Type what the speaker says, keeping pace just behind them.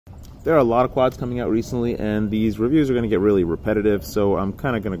there are a lot of quads coming out recently, and these reviews are going to get really repetitive, so I'm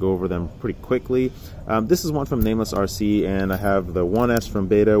kind of going to go over them pretty quickly. This is one from NamelessRC, and I have the 1S from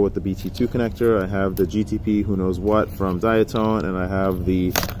Beta with the BT2 connector. I have the GTP who knows what from Diatone, and I have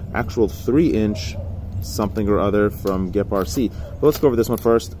the actual 3-inch something or other from GepRC. But let's go over this one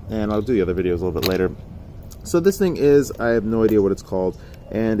first, and I'll do the other videos a little bit later. So this thing is, I have no idea what it's called,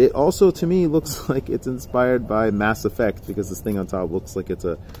 and it also to me looks like it's inspired by Mass Effect, because this thing on top looks like it's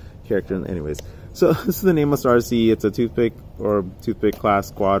a character. Anyways, so this is the NamelessRC. It's a toothpick or toothpick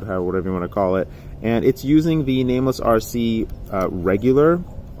class quad, whatever you want to call it, and it's using the NamelessRC regular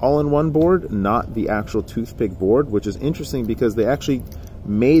all-in-one board, not the actual toothpick board, which is interesting because they actually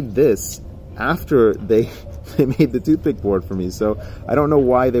made this after they made the toothpick board for me. So I don't know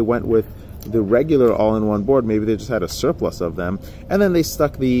why they went with the regular all-in-one board. Maybe they just had a surplus of them, and then they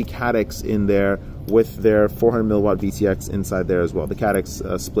stuck the Cadex in there with their 400 milliwatt VTX inside there as well, the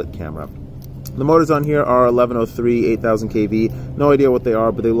Cadex split camera. The motors on here are 1103 8000 kV. No idea what they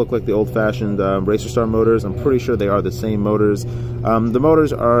are, but they look like the old-fashioned Racer Star motors. I'm pretty sure they are the same motors. The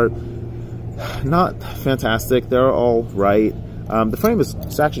motors are not fantastic. They're all right. The frame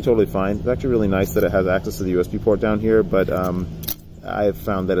is actually totally fine. It's actually really nice that it has access to the USB port down here, but I've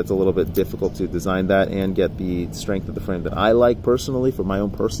found that it's a little bit difficult to design that and get the strength of the frame that I like personally for my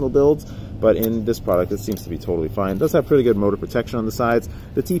own personal builds. But in this product, it seems to be totally fine. It does have pretty good motor protection on the sides.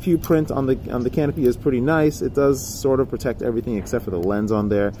 The TPU print on the canopy is pretty nice. It does sort of protect everything except for the lens on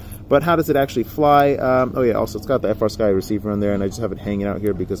there. But how does it actually fly? Oh yeah, also it's got the FR Sky receiver on there, and I just have it hanging out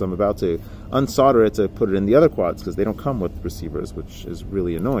here because I'm about to unsolder it to put it in the other quads because they don't come with receivers, which is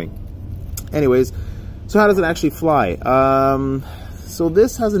really annoying. Anyways, so how does it actually fly? So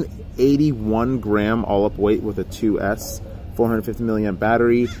this has an 81 gram all-up weight with a 2S, 450 milliamp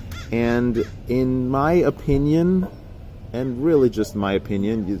battery, and in my opinion, and really just my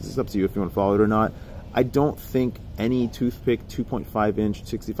opinion, it's up to you if you want to follow it or not, I don't think any toothpick 2.5 inch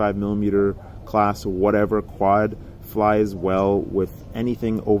 65 millimeter class whatever quad flies well with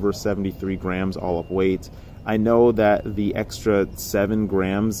anything over 73 grams all-up weight. I know that the extra 7, 8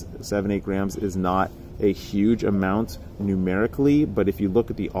 grams is not a huge amount numerically, but if you look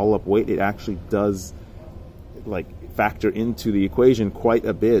at the all-up weight, it actually does like factor into the equation quite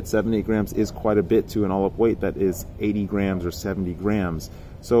a bit. 7, 8 grams is quite a bit to an all-up weight that is 80 grams or 70 grams.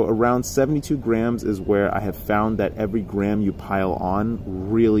 So around 72 grams is where I have found that every gram you pile on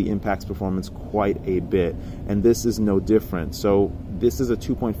really impacts performance quite a bit, and this is no different. So this is a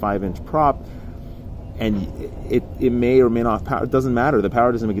 2.5 inch prop, and it may or may not power. It doesn't matter. The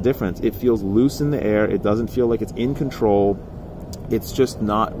power doesn't make a difference. It feels loose in the air. It doesn't feel like it's in control. It's just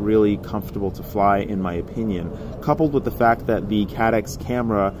not really comfortable to fly, in my opinion. Coupled with the fact that the Cadex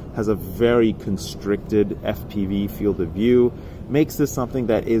camera has a very constricted FPV field of view, makes this something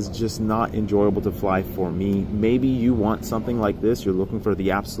that is just not enjoyable to fly for me. Maybe you want something like this. You're looking for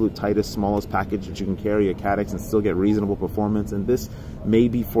the absolute tightest, smallest package that you can carry a Cadex and still get reasonable performance, and this may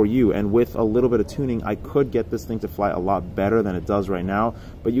be for you. And with a little bit of tuning, I could get this thing to fly a lot better than it does right now.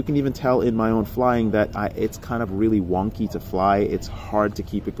 But you can even tell in my own flying that it's kind of really wonky to fly. It's hard to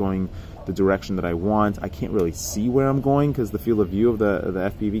keep it going the direction that I want. I can't really see where I'm going because the field of view of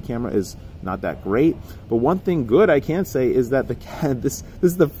the FPV camera is not that great. But one thing good I can say is that this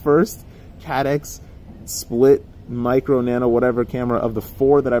is the first Cadex split micro, nano, whatever camera of the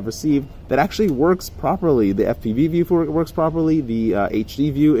 4 that I've received that actually works properly. The FPV view works properly. The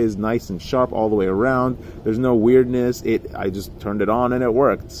HD view is nice and sharp all the way around. There's no weirdness. I just turned it on and it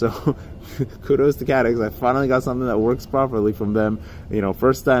worked. So kudos to Cadex. I finally got something that works properly from them, you know,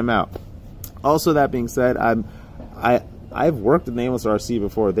 first time out. Also, that being said, I've worked at NamelessRC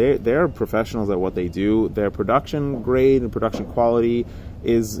before. They're professionals at what they do. Their production grade and production quality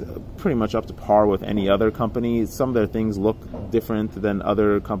is pretty much up to par with any other company. Some of their things look different than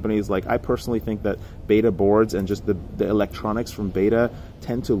other companies. Like, I personally think that Beta boards and just the electronics from Beta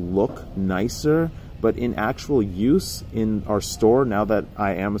tend to look nicer, but in actual use in our store, now that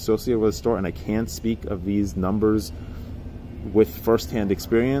I am associated with a store and I can speak of these numbers with first-hand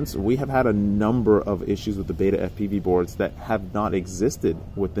experience, we have had a number of issues with the Beta FPV boards that have not existed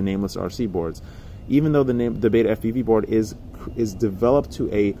with the NamelessRC boards. Even though the Beta FPV board is developed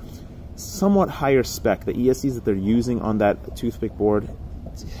to a somewhat higher spec, the ESCs that they're using on that toothpick board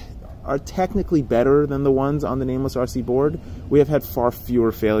are technically better than the ones on the NamelessRC board. We have had far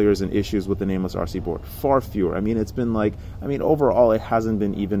fewer failures and issues with the NamelessRC board. Far fewer. I mean, it's been like, overall it hasn't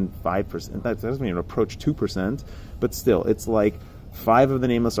been even 5%. That doesn't even approach 2%, but still, it's like 5 of the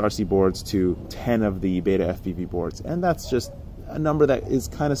NamelessRC boards to 10 of the Beta FPV boards. And that's just a number that is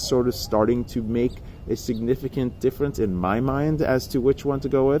kind of sort of starting to make a significant difference in my mind as to which one to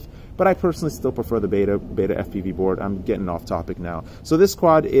go with, but I personally still prefer the Beta FPV board. I'm getting off topic now. So this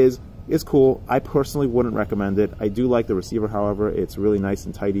quad is cool. I personally wouldn't recommend it. I do like the receiver, however. It's really nice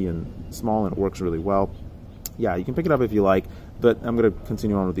and tidy and small, and it works really well. Yeah, you can pick it up if you like, but I'm going to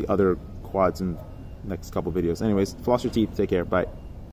continue on with the other quads in the next couple videos. Anyways, floss your teeth. Take care. Bye.